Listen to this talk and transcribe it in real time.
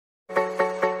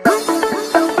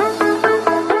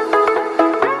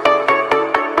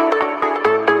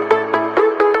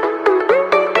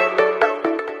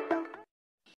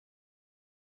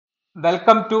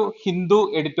Welcome to Hindu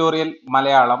editorial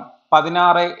Malayalam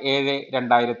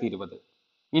 16/7/2020.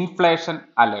 Inflation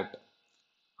alert.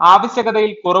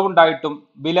 ആവശ്യകതയിൽ കുറവുണ്ടായിട്ടും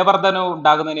വിലവർധനവ്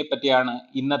ഉണ്ടാകുന്നതിനെ പറ്റിയാണ്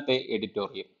ഇന്നത്തെ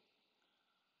editorial.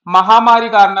 മഹാമാരി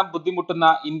കാരണം ബുദ്ധിമുട്ടുന്ന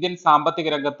ഇന്ത്യൻ സാമ്പത്തിക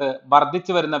രംഗത്ത്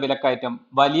വർദ്ധിച്ചു വരുന്ന വിലക്കയറ്റം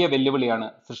വലിയ വെല്ലുവിളിയാണ്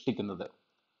സൃഷ്ടിക്കുന്നത്.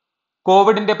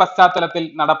 കോവിഡിന്റെ പശ്ചാത്തലത്തിൽ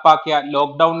നടപ്പാക്കിയ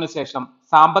ലോക്ക്ഡൌണിന് ശേഷം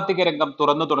സാമ്പത്തിക രംഗം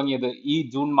തുറന്നു തുടങ്ങിയത് ഈ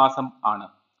ജൂൺ മാസം ആണ്.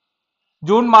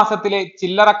 ജൂൺ മാസത്തിലെ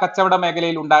ചില്ലറ കച്ചവട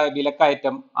മേഖലയിൽ ഉണ്ടായ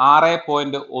വിലക്കയറ്റം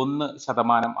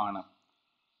 6.1% ആണ്.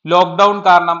 ലോക്ക്ഡൌൺ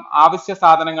കാരണം ആവശ്യ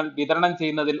സാധനങ്ങൾ വിതരണം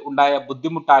ചെയ്യുന്നതിൽ ഉണ്ടായ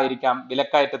ബുദ്ധിമുട്ടായിരിക്കാം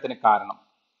വിലക്കയറ്റത്തിന് കാരണം.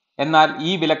 എന്നാൽ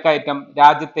ഈ വിലക്കയറ്റം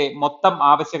രാജ്യത്തെ മൊത്തം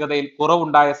ആവശ്യകതയിൽ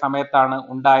കുറവുണ്ടായ സമയത്താണ്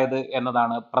ഉണ്ടായത്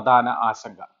എന്നതാണ് പ്രധാന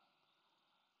ആശങ്ക.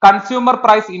 കൺസ്യൂമർ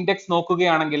പ്രൈസ് ഇൻഡെക്സ്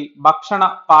നോക്കുകയാണെങ്കിൽ ഭക്ഷണ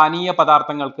പാനീയ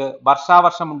പദാർത്ഥങ്ങൾക്ക്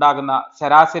വർഷാവർഷം ഉണ്ടാകുന്ന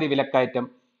ശരാശരി വിലക്കയറ്റം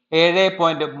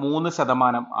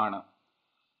 7.3% ആണ്.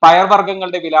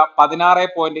 പയർവർഗ്ഗങ്ങളുടെ വില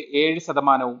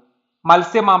 16.7%,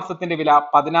 മത്സ്യമാംസത്തിന്റെ വില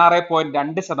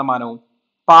 16.2%,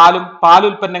 പാലും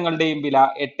പാലുൽപ്പന്നങ്ങളുടെയും വില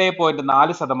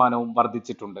 8.4%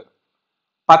 വർദ്ധിച്ചിട്ടുണ്ട്.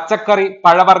 പച്ചക്കറി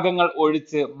പഴവർഗ്ഗങ്ങൾ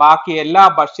ഒഴിച്ച് ബാക്കി എല്ലാ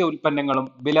ഭക്ഷ്യ ഉൽപ്പന്നങ്ങളും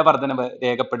വില വർധനവ്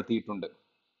രേഖപ്പെടുത്തിയിട്ടുണ്ട്.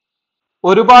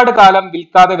 ഒരുപാട് കാലം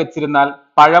വിൽക്കാതെ വെച്ചിരുന്നാൽ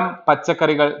പഴം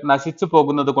പച്ചക്കറികൾ നശിച്ചു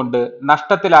പോകുന്നത് കൊണ്ട്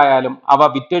നഷ്ടത്തിലായാലും അവ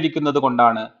വിറ്റഴിക്കുന്നത്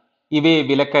കൊണ്ടാണ് ഇവയെ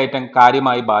വിലക്കയറ്റം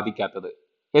കാര്യമായി ബാധിക്കാത്തത്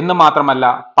എന്ന് മാത്രമല്ല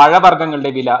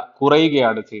പഴവർഗ്ഗങ്ങളുടെ വില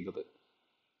കുറയുകയാണ് ചെയ്തത്.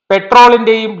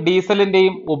 പെട്രോളിന്റെയും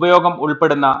ഡീസലിന്റെയും ഉപയോഗം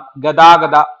ഉൾപ്പെടുന്ന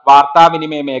ഗതാഗത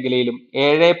വാർത്താവിനിമയ മേഖലയിലും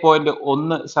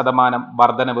 7.1%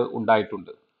 വർധനവ്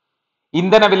ഉണ്ടായിട്ടുണ്ട്.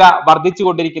 ഇന്ധനവില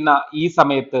വർദ്ധിച്ചുകൊണ്ടിരിക്കുന്ന ഈ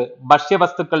സമയത്ത്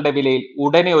ഭക്ഷ്യവസ്തുക്കളുടെ വിലയിൽ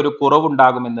ഉടനെ ഒരു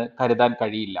കുറവുണ്ടാകുമെന്ന് കരുതാൻ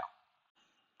കഴിയില്ല.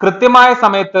 കൃത്യമായ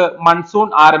സമയത്ത് മൺസൂൺ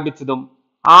ആരംഭിച്ചതും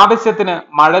ആവശ്യത്തിന്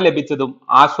മഴ ലഭിച്ചതും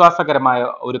ആശ്വാസകരമായ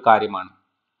ഒരു കാര്യമാണ്.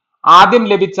 ആദ്യം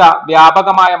ലഭിച്ച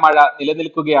വ്യാപകമായ മഴ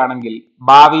നിലനിൽക്കുകയാണെങ്കിൽ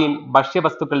ഭാവിയിൽ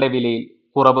ഭക്ഷ്യവസ്തുക്കളുടെ വിലയിൽ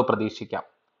കുറവ് പ്രതീക്ഷിക്കാം.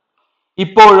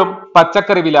 ഇപ്പോഴും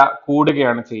പച്ചക്കറി വില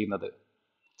കൂടുകയാണ് ചെയ്യുന്നത്.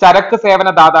 ചരക്ക് സേവന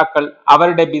ദാതാക്കൾ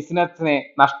അവരുടെ ബിസിനസിനെ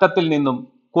നഷ്ടത്തിൽ നിന്നും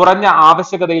കുറഞ്ഞ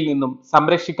ആവശ്യകതയിൽ നിന്നും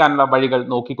സംരക്ഷിക്കാനുള്ള വഴികൾ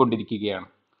നോക്കിക്കൊണ്ടിരിക്കുകയാണ്.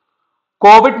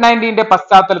 COVID-19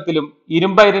 പശ്ചാത്തലത്തിലും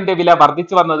ഇരുമ്പയിരിന്റെ വില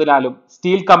വർദ്ധിച്ചു വന്നതിനാലും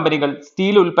സ്റ്റീൽ കമ്പനികൾ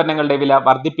സ്റ്റീൽ ഉൽപ്പന്നങ്ങളുടെ വില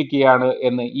വർദ്ധിപ്പിക്കുകയാണ്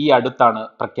എന്ന് ഈ അടുത്താണ്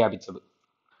പ്രഖ്യാപിച്ചത്.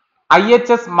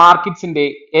 IHS മാർക്കറ്റ്സിന്റെ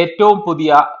ഏറ്റവും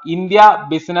പുതിയ ഇന്ത്യ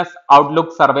ബിസിനസ്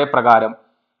ഔട്ട്ലുക്ക് സർവേ പ്രകാരം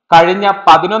കഴിഞ്ഞ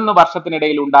 11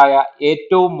 വർഷത്തിനിടയിൽ ഉണ്ടായ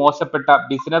ഏറ്റവും മോശപ്പെട്ട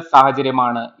ബിസിനസ്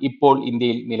സാഹചര്യമാണ് ഇപ്പോൾ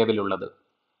ഇന്ത്യയിൽ നിലവിലുള്ളത്.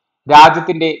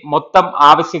 രാജ്യത്തിന്റെ മൊത്തം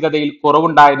ആവശ്യകതയിൽ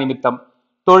കുറവുണ്ടായ നിമിത്തം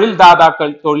തൊഴിൽ ദാതാക്കൾ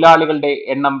തൊഴിലാളികളുടെ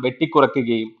എണ്ണം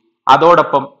വെട്ടിക്കുറയ്ക്കുകയും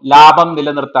അതോടൊപ്പം ലാഭം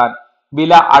നിലനിർത്താൻ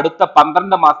വില അടുത്ത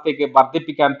 12 മാസത്തേക്ക്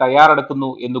വർദ്ധിപ്പിക്കാൻ തയ്യാറെടുക്കുന്നു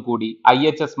എന്നുകൂടി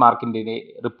IHS മാർക്കറ്റിന്റെ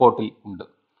റിപ്പോർട്ടിൽ ഉണ്ട്.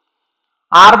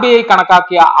 RBI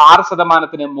കണക്കാക്കിയ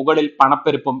 6% മുകളിൽ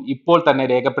പണപ്പെരുപ്പം ഇപ്പോൾ തന്നെ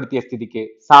രേഖപ്പെടുത്തിയ സ്ഥിതിക്ക്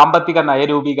സാമ്പത്തിക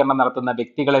നയരൂപീകരണം നടത്തുന്ന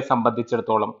വ്യക്തികളെ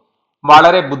സംബന്ധിച്ചിടത്തോളം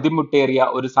വളരെ ബുദ്ധിമുട്ടേറിയ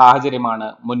ഒരു സാഹചര്യമാണ്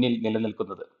മുന്നിൽ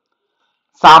നിലനിൽക്കുന്നത്.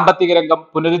 സാമ്പത്തിക രംഗം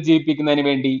പുനരുജ്ജീവിപ്പിക്കുന്നതിന്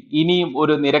വേണ്ടി ഇനിയും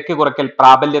ഒരു നിരക്ക് കുറയ്ക്കൽ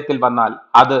പ്രാബല്യത്തിൽ വന്നാൽ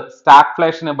അത്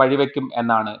സ്റ്റാഗ്ഫ്ലേഷന് വഴിവെക്കും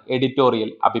എന്നാണ് എഡിറ്റോറിയൽ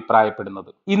അഭിപ്രായപ്പെടുന്നത്.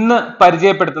 ഇന്ന്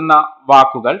പരിചയപ്പെടുത്തുന്ന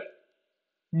വാക്കുകൾ: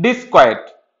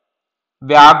 ഡിസ്ക്വയറ്റ്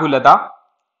വ്യാകുലത,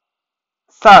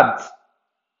 സർജ്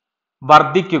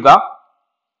വർദ്ധിക്കുക,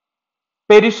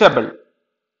 പെരിഷബിൾ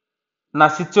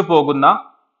നശിച്ചു പോകുന്ന,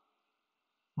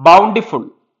 ബൗണ്ടിഫുൾ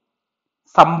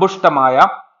സമ്പുഷ്ടമായ,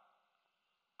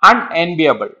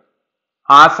 അൺഎൻവിയബിൾ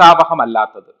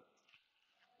ആശാവഹമല്ലാത്തത്.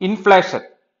 ഇൻഫ്ലേഷൻ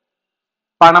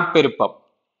പണപ്പെരുപ്പം.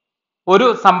 ഒരു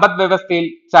സമ്പദ് വ്യവസ്ഥയിൽ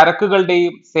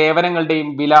ചരക്കുകളുടെയും സേവനങ്ങളുടെയും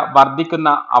വില വർദ്ധിക്കുന്ന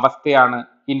അവസ്ഥയാണ്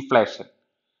ഇൻഫ്ലേഷൻ.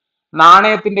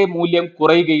 നാണയത്തിന്റെ മൂല്യം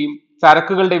കുറയുകയും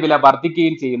ചരക്കുകളുടെ വില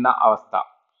വർദ്ധിക്കുകയും ചെയ്യുന്ന അവസ്ഥ.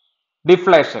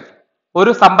 ഡിഫ്ലേഷൻ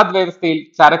ഒരു സമ്പദ് വ്യവസ്ഥയിൽ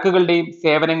ചരക്കുകളുടെയും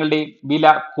സേവനങ്ങളുടെയും വില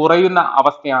കുറയുന്ന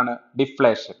അവസ്ഥയാണ്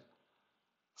ഡിഫ്ലേഷൻ.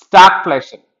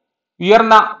 സ്റ്റാഗ്ഫ്ലേഷൻ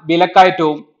ഉയർന്ന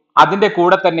വിലക്കയറ്റവും അതിന്റെ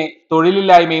കൂടെ തന്നെ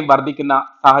തൊഴിലില്ലായ്മയും വർദ്ധിക്കുന്ന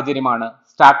സാഹചര്യമാണ്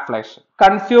സ്റ്റാഗ്ഫ്ലേഷൻ.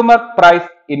 കൺസ്യൂമർ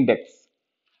പ്രൈസ് ഇൻഡെക്സ്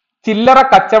ചില്ലറ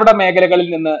കച്ചവട മേഖലകളിൽ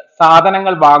നിന്ന്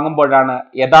സാധനങ്ങൾ വാങ്ങുമ്പോഴാണ്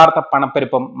യഥാർത്ഥ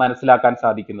പണപ്പെരുപ്പം മനസ്സിലാക്കാൻ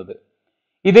സാധിക്കുന്നത്.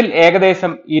 ഇതിൽ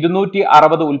ഏകദേശം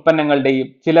 260 ഉൽപ്പന്നങ്ങളുടെയും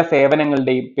ചില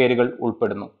സേവനങ്ങളുടെയും പേരുകൾ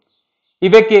ഉൾപ്പെടുന്നു.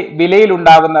 ഇവയ്ക്ക് വിലയിൽ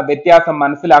ഉണ്ടാകുന്ന വ്യത്യാസം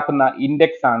മനസ്സിലാക്കുന്ന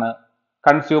ഇൻഡെക്സ് ആണ്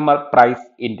കൺസ്യൂമർ പ്രൈസ്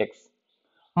ഇൻഡെക്സ്.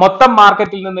 മൊത്തം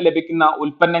മാർക്കറ്റിൽ നിന്ന് ലഭിക്കുന്ന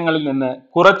ഉൽപ്പന്നങ്ങളിൽ നിന്ന്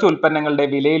കുറച്ച് ഉൽപ്പന്നങ്ങളുടെ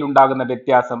വിലയിൽ ഉണ്ടാകുന്ന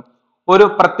വ്യത്യാസം ഒരു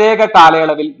പ്രത്യേക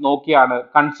കാലയളവിൽ നോക്കിയാണ്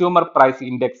കൺസ്യൂമർ പ്രൈസ്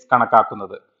ഇൻഡെക്സ്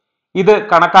കണക്കാക്കുന്നത്. ഇത്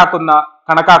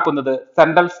കണക്കാക്കുന്നത്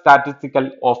സെൻട്രൽ സ്റ്റാറ്റിസ്റ്റിക്കൽ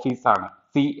ഓഫീസ് ആണ്,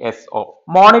 CSO.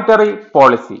 Monetary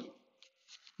policy.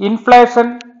 Inflation,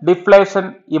 deflation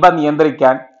ഇവ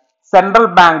നിയന്ത്രിക്കാൻ സെൻട്രൽ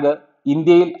ബാങ്ക്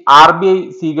ഇന്ത്യയിൽ RBI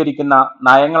സ്വീകരിക്കുന്ന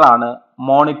നയങ്ങളാണ്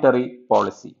monetary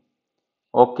policy.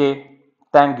 Okay.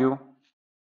 Thank you.